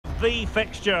the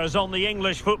fixtures on the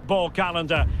English football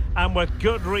calendar, and with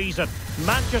good reason.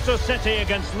 Manchester City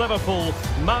against Liverpool,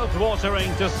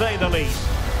 mouth-watering to say the least.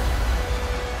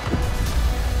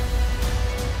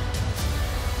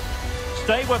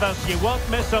 Stay with us, you won't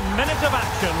miss a minute of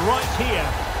action right here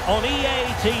on EA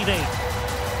TV.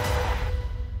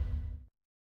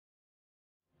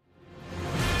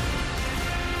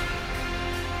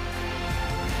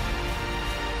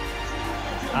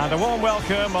 And a warm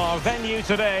welcome. Our venue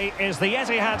today is the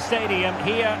Etihad Stadium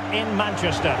here in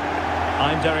Manchester.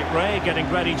 I'm Derek Ray, getting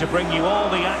ready to bring you all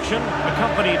the action,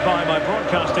 accompanied by my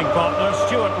broadcasting partner,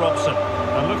 Stuart Robson.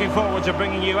 And looking forward to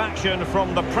bringing you action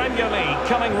from the Premier League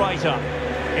coming right up.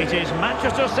 It is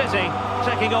Manchester City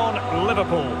taking on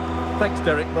Liverpool. Thanks,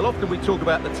 Derek. Well, often we talk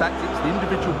about the tactics, the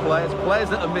individual players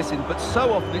that are missing, but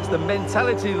so often it's the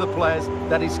mentality of the players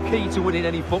that is key to winning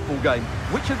any football game.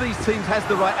 Which of these teams has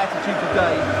the right attitude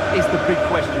today is the big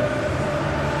question.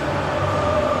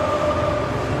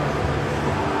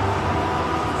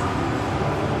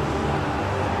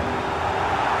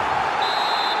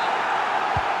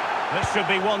 This should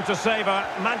be one to savour.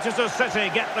 Manchester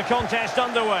City get the contest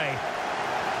underway.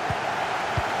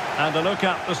 And a look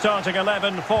at the starting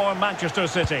 11 for Manchester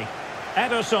City.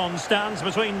 Ederson stands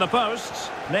between the posts.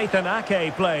 Nathan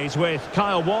Ake plays with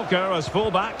Kyle Walker as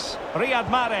fullbacks. Riyad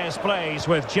Mahrez plays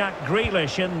with Jack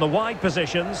Grealish in the wide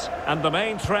positions. And the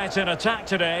main threat in attack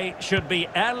today should be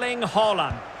Erling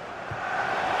Haaland.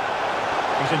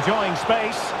 He's enjoying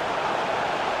space.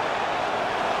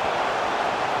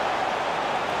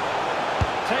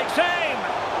 Takes aim!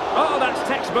 Oh, that's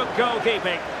textbook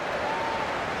goalkeeping.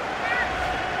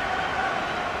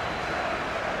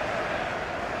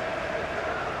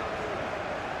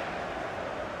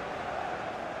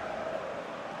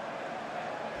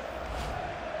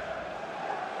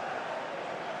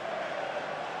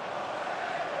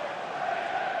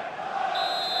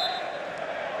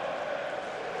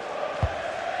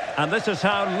 And this is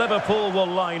how Liverpool will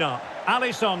line up.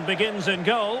 Alisson begins in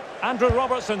goal. Andrew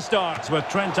Robertson starts with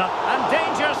Trent up. And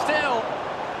danger still.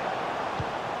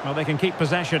 Well, they can keep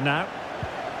possession now.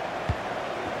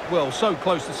 Well, so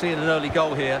close to seeing an early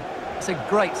goal here. It's a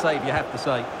great save, you have to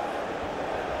say.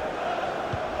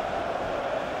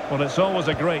 Well, it's always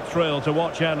a great thrill to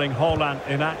watch Erling Haaland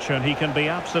in action. He can be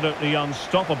absolutely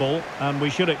unstoppable, and we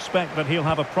should expect that he'll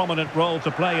have a prominent role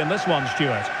to play in this one,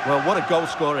 Stuart. Well, what a goal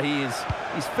scorer he is.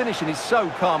 His finishing is so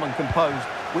calm and composed,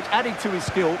 which added to his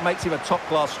skill makes him a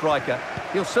top-class striker.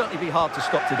 He'll certainly be hard to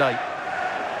stop today.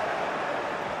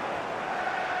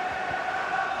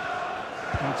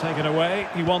 Well, taken away,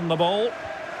 he won the ball.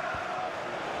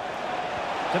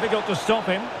 Difficult to stop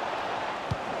him.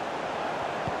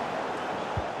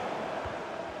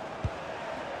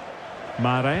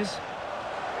 Mahrez.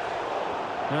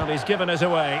 Well, he's given us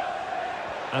away.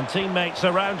 And teammates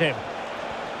around him.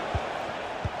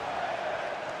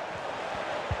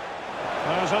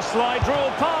 There's a slide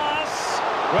rule pass.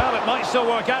 Well, it might still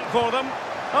work out for them.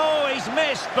 Oh, he's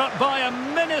missed, but by a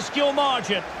minuscule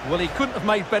margin. Well, he couldn't have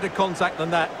made better contact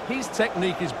than that. His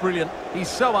technique is brilliant. He's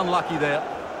so unlucky there.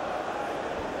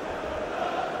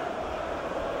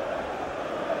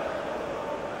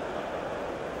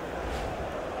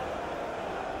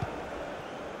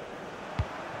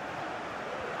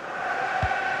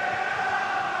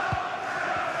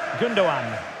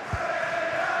 Gundogan.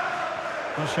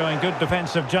 Well, showing good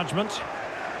defensive judgment.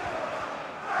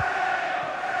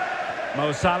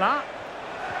 Mo Salah.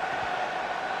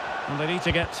 Well, they need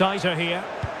to get tighter here,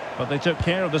 but they took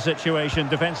care of the situation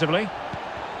defensively.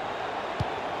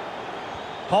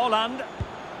 Haaland.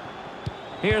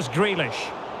 Here's Grealish.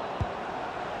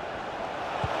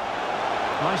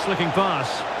 Nice looking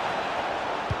pass.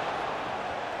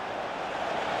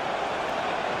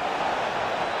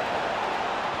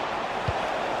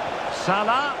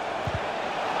 Salah.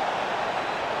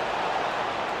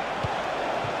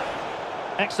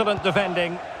 Excellent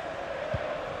defending.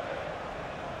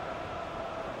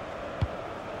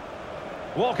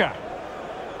 Walker.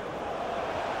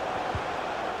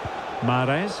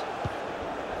 Mahrez.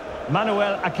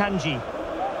 Manuel Akanji.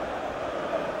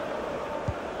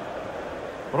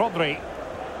 Rodri.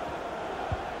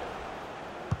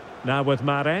 Now with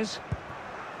Mahrez.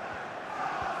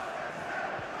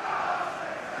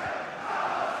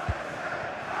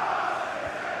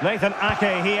 Nathan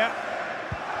Ake here.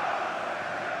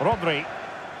 Rodri.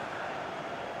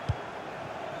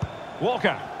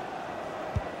 Walker.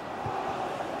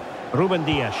 Ruben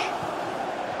Dias.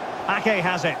 Ake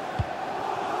has it.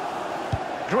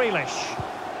 Grealish.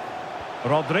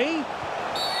 Rodri.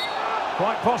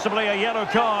 Quite possibly a yellow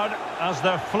card as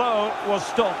their flow was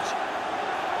stopped.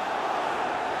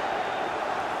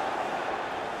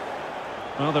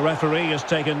 Well, the referee has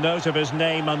taken note of his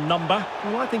name and number.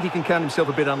 Well, I think he can count himself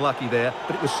a bit unlucky there,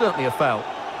 but it was certainly a foul.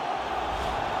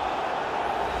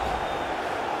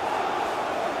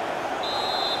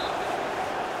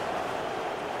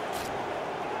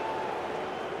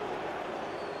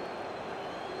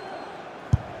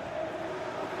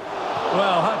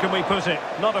 Well, how can we put it?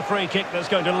 Not a free kick that's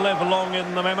going to live long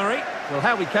in the memory. Well,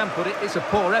 how we can put it, it's a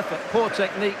poor effort, poor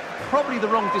technique, probably the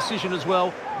wrong decision as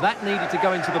well. That needed to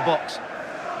go into the box.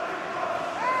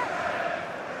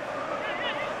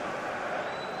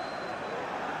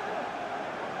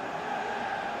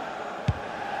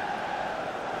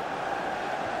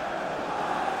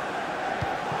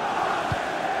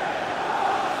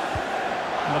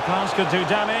 And the pass could do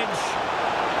damage.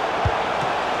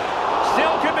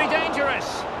 Still could be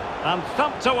dangerous. And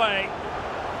thumped away.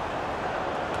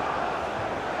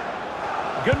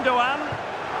 Gundogan.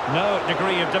 No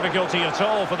degree of difficulty at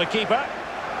all for the keeper.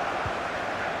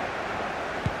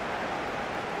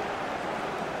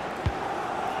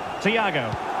 Thiago.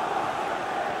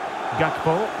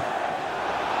 Gakpo.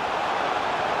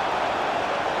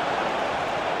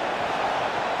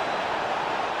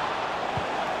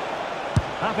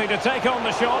 Happy to take on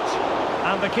the shot.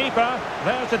 And the keeper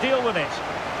there to deal with it.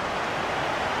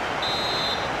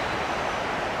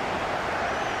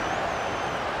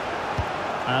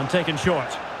 And taken short.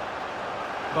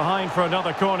 Behind for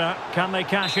another corner. Can they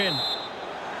cash in?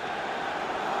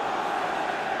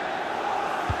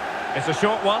 It's a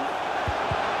short one.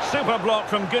 Super block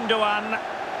from Gundogan.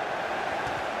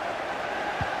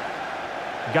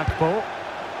 Gakpo.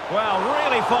 Well,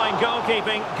 really fine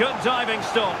goalkeeping. Good diving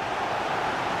stop.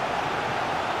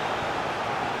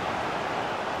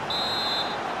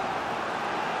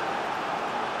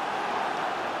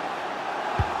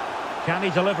 Can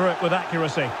he deliver it with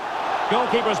accuracy?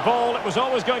 Goalkeeper's ball, it was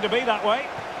always going to be that way.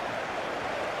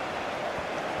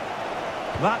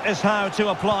 That is how to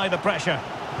apply the pressure.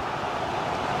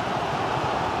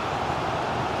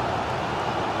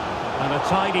 And a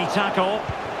tidy tackle.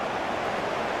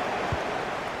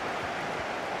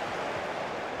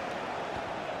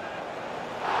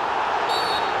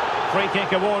 Free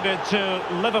kick awarded to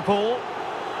Liverpool.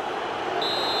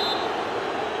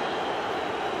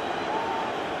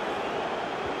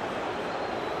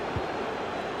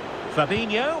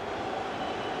 Fabinho.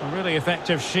 A really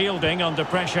effective shielding under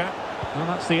pressure. Well,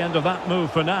 that's the end of that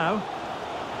move for now.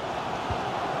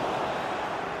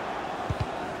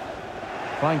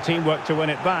 Fine teamwork to win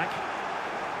it back.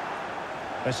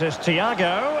 This is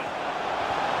Thiago.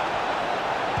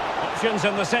 Options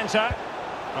in the centre.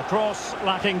 A cross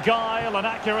lacking guile and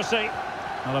accuracy.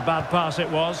 Not a bad pass it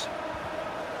was.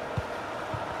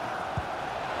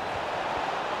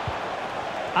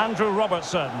 Andrew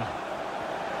Robertson.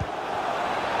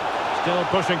 Still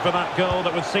pushing for that goal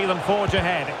that would see them forge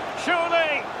ahead.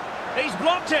 Surely! He's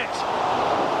blocked it!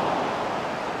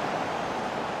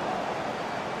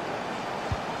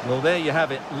 Well, there you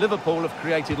have it. Liverpool have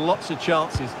created lots of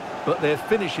chances, but their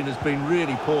finishing has been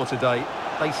really poor today.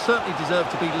 They certainly deserve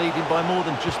to be leading by more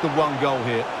than just the one goal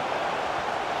here.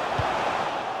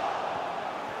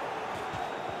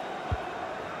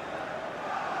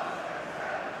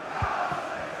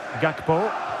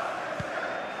 Gakpo.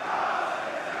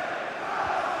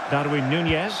 Darwin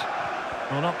Nunez.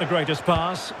 Well, not the greatest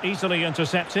pass. Easily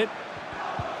intercepted.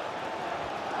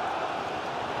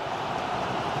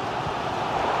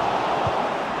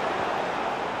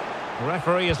 The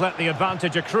referee has let the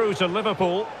advantage accrue to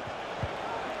Liverpool.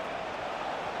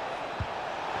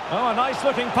 Oh, a nice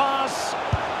looking pass.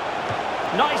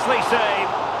 Nicely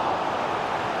saved.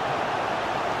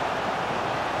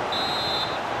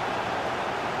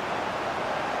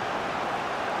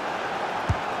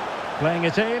 Playing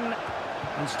it in,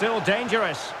 and still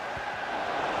dangerous.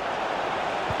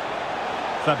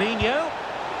 Fabinho.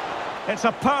 It's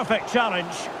a perfect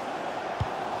challenge.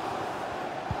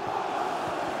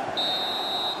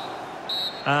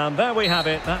 And there we have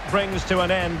it. That brings to an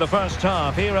end the first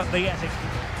half here at the Etihad.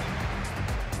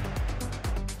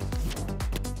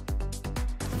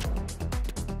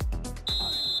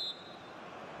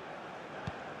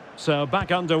 So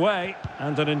back underway,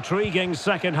 and an intriguing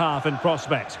second half in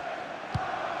prospect.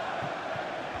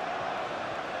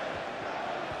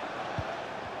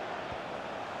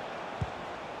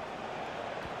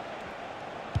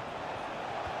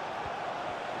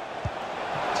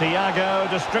 Thiago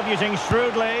distributing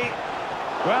shrewdly.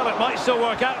 Well, it might still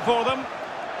work out for them.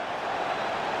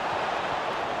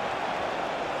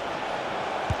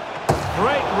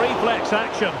 Great reflex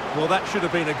action. Well, that should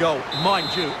have been a goal.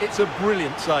 Mind you, it's a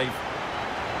brilliant save.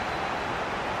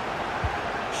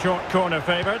 Short corner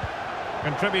favoured.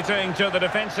 Contributing to the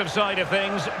defensive side of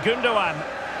things, Gundogan.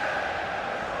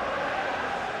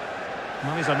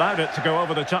 Well, he's allowed it to go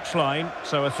over the touchline,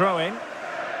 so a throw-in.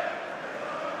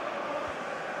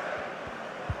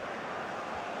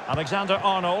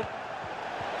 Alexander-Arnold.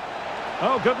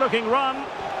 Oh, good-looking run.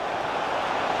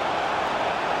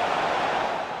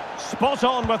 Spot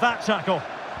on with that tackle.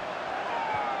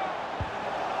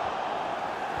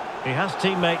 He has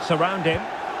teammates around him.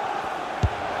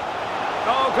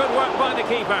 Oh, good work by the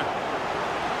keeper.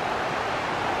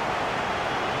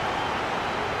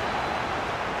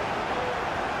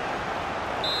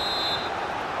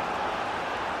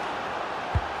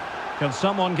 Can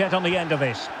someone get on the end of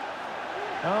this?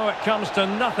 Oh, it comes to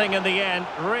nothing in the end.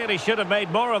 Really should have made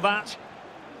more of that.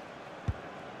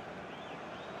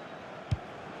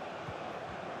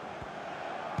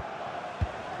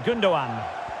 Gundogan.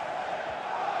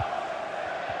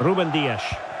 Ruben Dias.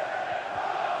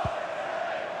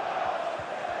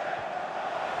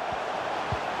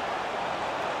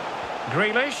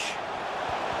 Grealish.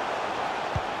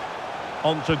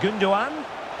 On to Gundogan.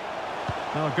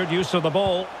 Oh, good use of the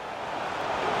ball.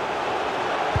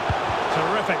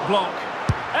 Terrific block.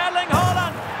 Erling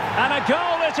Haaland! And a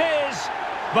goal it is!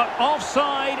 But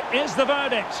offside is the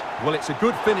verdict. Well, it's a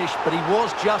good finish, but he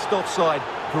was just offside.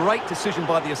 Great decision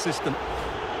by the assistant.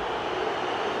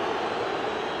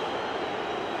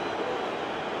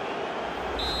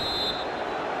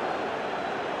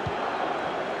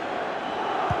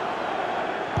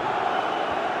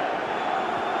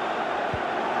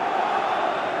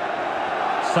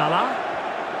 Salah.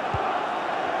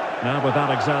 Now with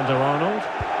Alexander-Arnold.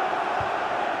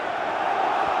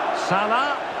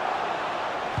 Salah.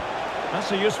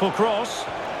 That's a useful cross.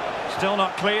 Still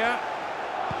not clear.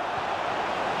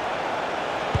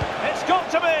 It's got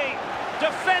to be!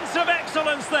 Defensive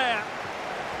excellence there.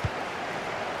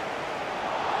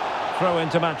 Throw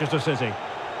into Manchester City.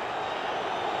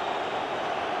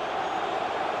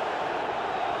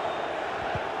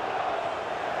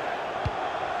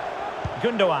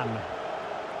 Gundogan.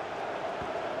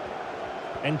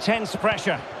 Intense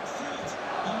pressure.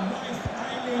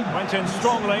 Went in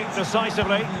strongly,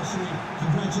 decisively.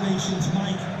 Congratulations,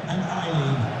 Mike and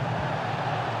Eileen.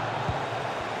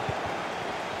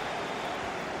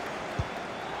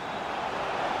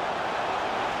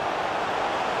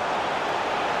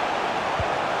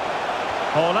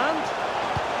 Haaland.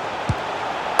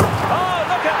 Oh,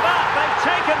 look at that! They've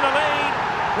taken the lead.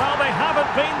 Well, they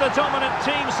haven't been the dominant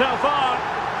team so far,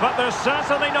 but they're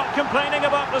certainly not complaining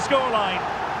about the scoreline.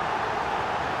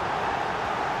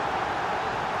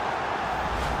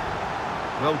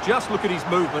 Well, just look at his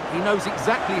movement. He knows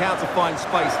exactly how to find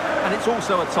space, and it's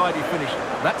also a tidy finish.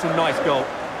 That's a nice goal.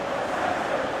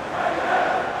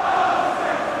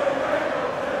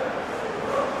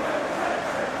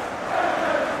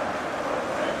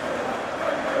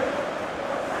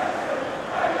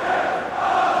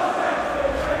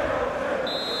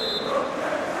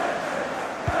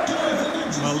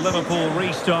 Well, Liverpool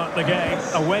restart the game.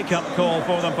 A wake-up call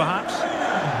for them, perhaps.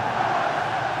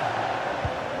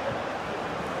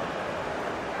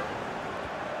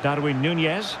 Darwin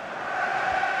Núñez.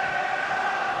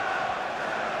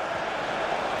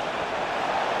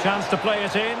 Chance to play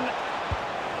it in.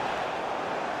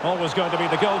 Always going to be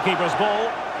the goalkeeper's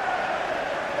ball.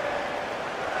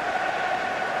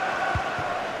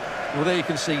 Well, there you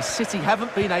can see City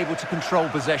haven't been able to control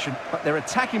possession, but their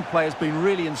attacking play has been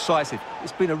really incisive.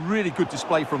 It's been a really good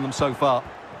display from them so far.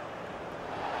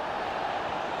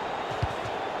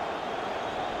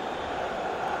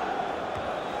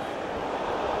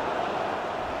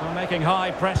 Well, making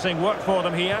high pressing work for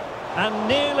them here, and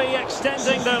nearly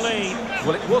extending their lead.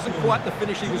 Well, it wasn't quite the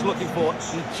finish he was looking for.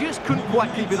 He just couldn't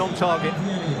quite keep it on target.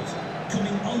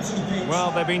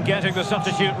 Well, they've been getting the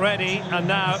substitute ready, and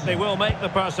now they will make the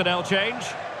personnel change.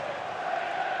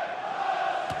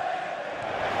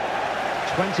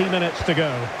 20 minutes to go.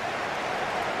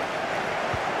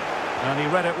 And he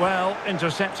read it well,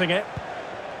 intercepting it.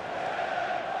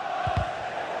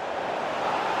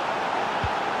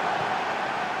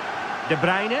 De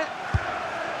Bruyne.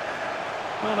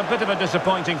 Well, a bit of a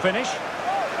disappointing finish.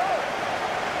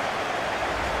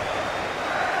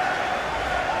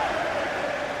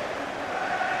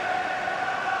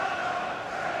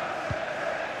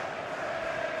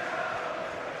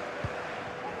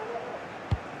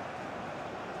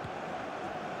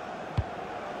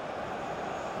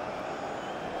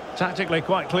 Tactically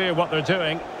quite clear what they're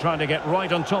doing, trying to get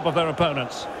right on top of their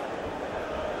opponents.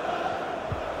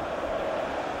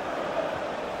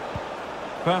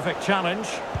 Perfect challenge.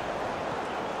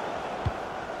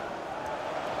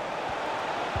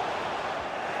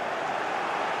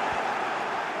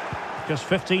 Just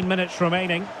 15 minutes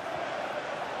remaining.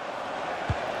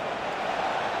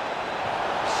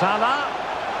 Salah.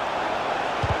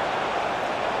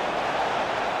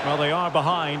 Well, they are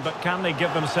behind, but can they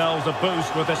give themselves a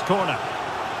boost with this corner?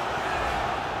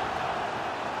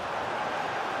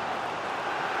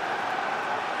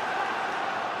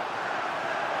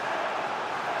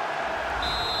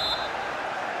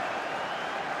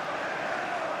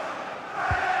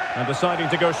 And deciding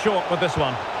to go short with this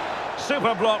one.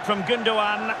 Super block from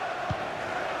Gundogan.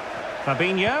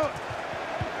 Fabinho.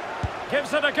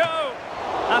 Gives it a go.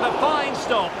 And a fine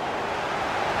stop.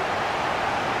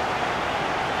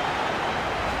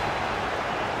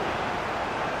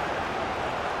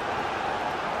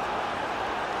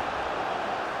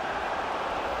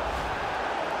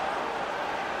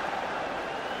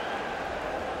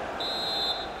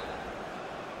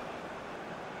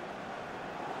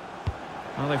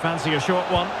 Well, they fancy a short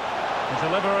one. The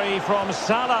delivery from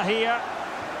Salah here.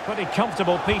 Pretty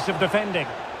comfortable piece of defending.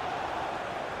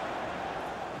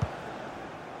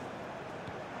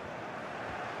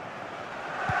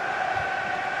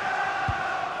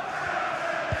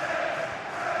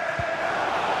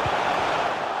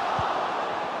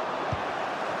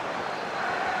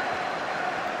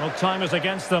 Well, time is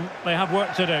against them. They have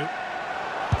work to do.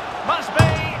 Must be!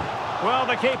 Well,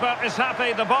 the keeper is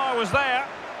happy. The bar was there.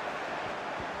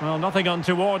 Well, nothing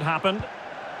untoward happened.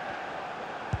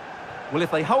 Well, if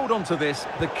they hold on to this,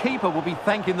 the keeper will be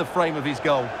thanking the frame of his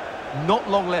goal. Not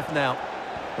long left now.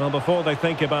 Well, before they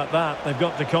think about that, they've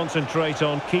got to concentrate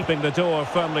on keeping the door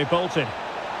firmly bolted.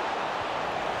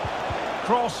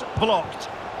 Cross blocked.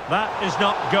 That is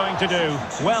not going to do.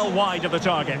 Well wide of the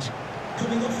target.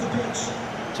 Coming off the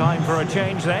pitch. Time for a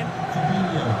change then.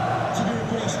 Fabinho to be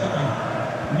replaced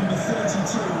by number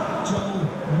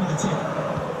 32, Mancity.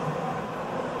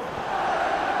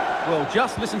 Well,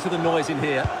 just listen to the noise in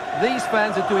here. These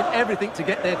fans are doing everything to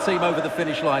get their team over the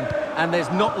finish line, and there's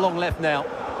not long left now.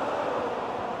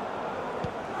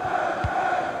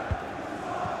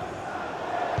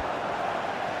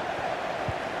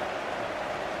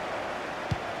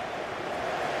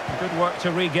 Good work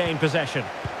to regain possession.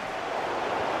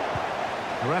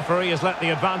 The referee has let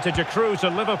the advantage accrue to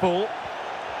Liverpool.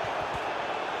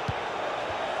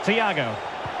 Thiago.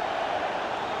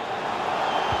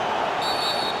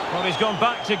 Well, he's gone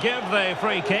back to give the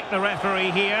free kick, the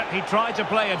referee here. He tried to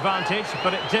play advantage,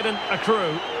 but it didn't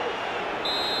accrue.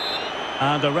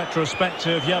 And a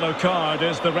retrospective yellow card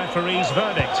is the referee's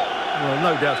verdict. Well,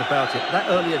 no doubt about it. That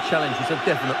earlier challenge was a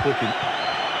definite booking.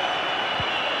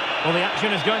 Well, the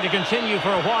action is going to continue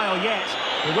for a while yet.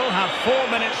 We will have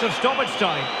 4 minutes of stoppage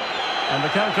time. And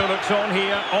the counter looks on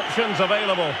here. Options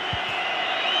available.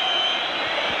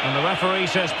 And the referee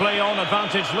says play on,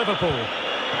 advantage Liverpool.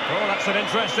 Oh, that's an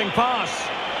interesting pass.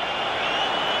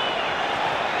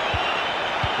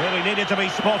 Really needed to be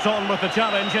spot on with the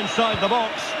challenge inside the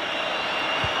box.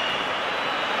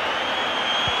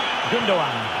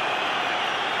 Gundogan.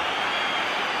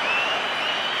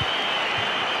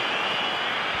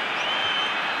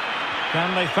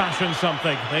 Can they fashion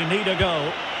something? They need a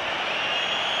goal.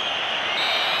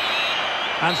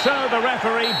 And so the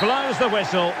referee blows the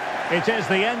whistle. It is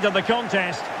the end of the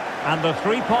contest. And the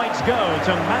 3 points go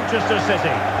to Manchester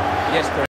City. Yes,